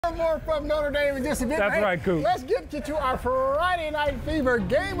have more from Notre Dame in just a bit. That's right, Coop. Let's get you to our Friday Night Fever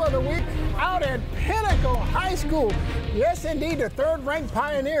game of the week out at Pinnacle High School. Yes, indeed, the third-ranked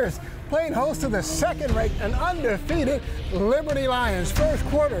Pioneers playing host to the second-ranked and undefeated Liberty Lions. First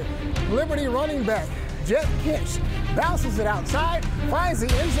quarter, Liberty running back Jet Kinch bounces it outside, finds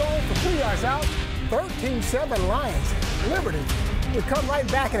the end zone for 2 yards out, 13-7 Lions. Liberty would come right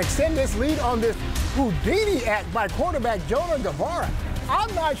back and extend this lead on this Houdini act by quarterback Jonah Guevara.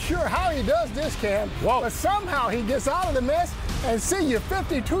 I'm not sure how he does this, Cam, but somehow he gets out of the mess, and see you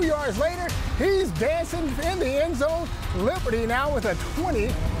 52 yards later, he's dancing in the end zone. Liberty now with a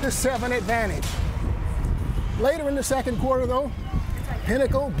 20-7 advantage. Later in the second quarter, though,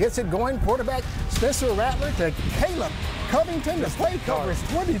 Pinnacle gets it going. Quarterback Spencer Rattler to Caleb Covington. The play covers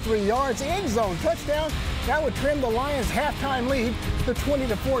 23 yards, end zone touchdown. That would trim the Lions' halftime lead to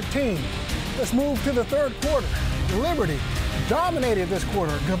 20-14. Let's move to the third quarter. Liberty dominated this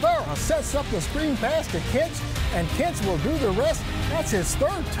quarter. Guevara sets up the screen pass to Kinch, and Kinch will do the rest. That's his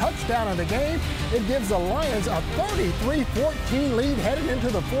third touchdown of the game. It gives the Lions a 33-14 lead headed into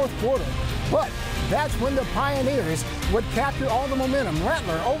the fourth quarter. But that's when the Pioneers would capture all the momentum.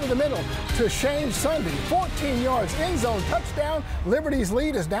 Rattler over the middle to Shane Sunday. 14 yards, end zone touchdown. Liberty's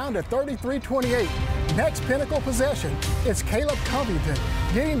lead is down to 33-28. Next Pinnacle possession, it's Caleb Covington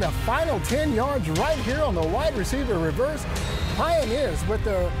getting the final 10 yards right here on the wide receiver reverse. Pioneers with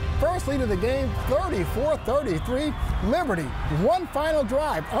the first lead of the game, 34-33. Liberty, one final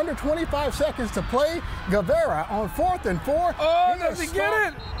drive, under 25 seconds to play. Guevara on 4th and 4. Oh, does he get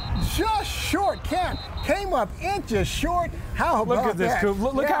it? Just short. Came up inches short. How about that? Look at this, Coop.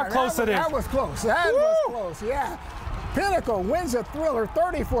 Look how close it is. That was close. That was close, yeah. Pinnacle wins a thriller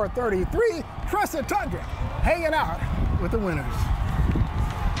 34-33. Trusted Tundra hanging out with the winners.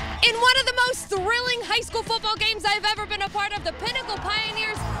 In one of the most thrilling high school football games I've ever been a part of, the Pinnacle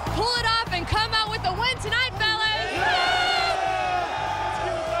Pioneers pull it off and come out with a win tonight, fellas.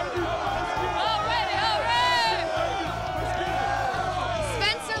 All right.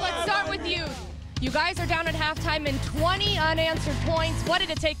 Spencer, let's start with you. You guys are down at halftime in 20 unanswered points. What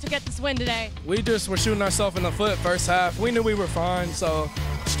did it take to get this win today? We just were shooting ourselves in the foot first half. We knew we were fine, so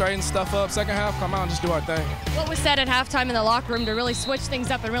straighten stuff up. Second half, come out and just do our thing. What was said at halftime in the locker room to really switch things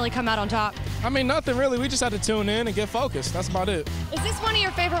up and really come out on top? I mean, nothing really. We just had to tune in and get focused. That's about it. Is this one of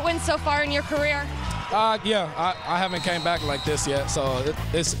your favorite wins so far in your career? Yeah, I haven't came back like this yet, so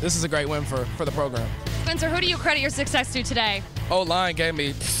this is a great win for the program. Spencer, who do you credit your success to today? O-line gave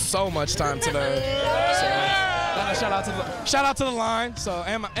me so much time today. So, shout out to the line. So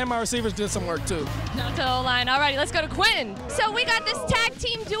and my receivers did some work too. Shout out to the O-line. All righty, let's go to Quentin. So we got this tag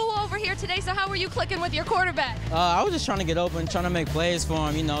team duo over here today. So how were you clicking with your quarterback? I was just trying to get open, trying to make plays for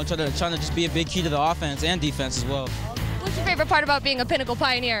him. You know, trying to just be a big key to the offense and defense as well. What's your favorite part about being a Pinnacle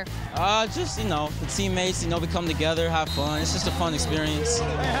Pioneer? Just, you know, the teammates, you know, we come together, have fun. It's just a fun experience.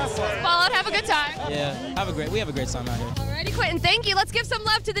 Ball out, have a good time. Yeah, we have a great time out here. All righty, Quentin, thank you. Let's give some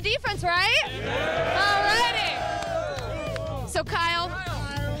love to the defense, right? All righty. So, Kyle,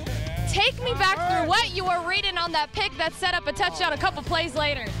 take me back through what you were reading on that pick that set up a touchdown a couple plays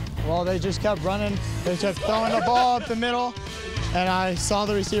later. Well, they just kept running. They kept throwing the ball up the middle, and I saw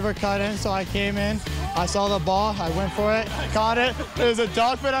the receiver cut in, so I came in. I saw the ball. I went for it, caught it. It was a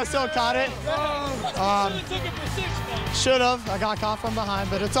duck, but I still caught it. Should have. I got caught from behind,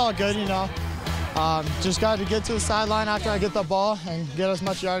 but it's all good, you know. Just got to get to the sideline after I get the ball and get as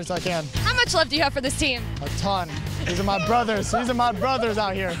much yard as I can. How much love do you have for this team? A ton. These are my brothers. These are my brothers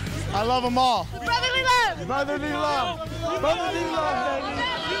out here. I love them all. Brotherly love. Brotherly love. Brotherly love,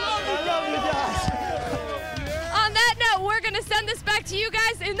 baby. I love you guys. On that note, we're going to send this back to you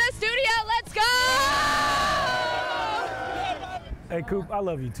guys in the studio. Let's go! Hey, Coop, I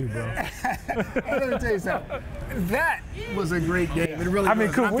love you too, bro. Hey, let me tell you something. That was a great game. It really I mean,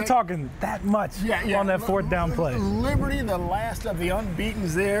 was. Coop, we're talking that much on that fourth down play. Liberty, the last of the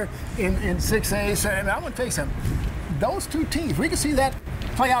unbeatens there in 6A. So, and I'm going to tell you something. Those two teams, we can see that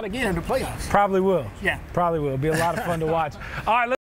play out again in the playoffs. Probably will. Yeah. Probably will. It'll be a lot of fun to watch. All right.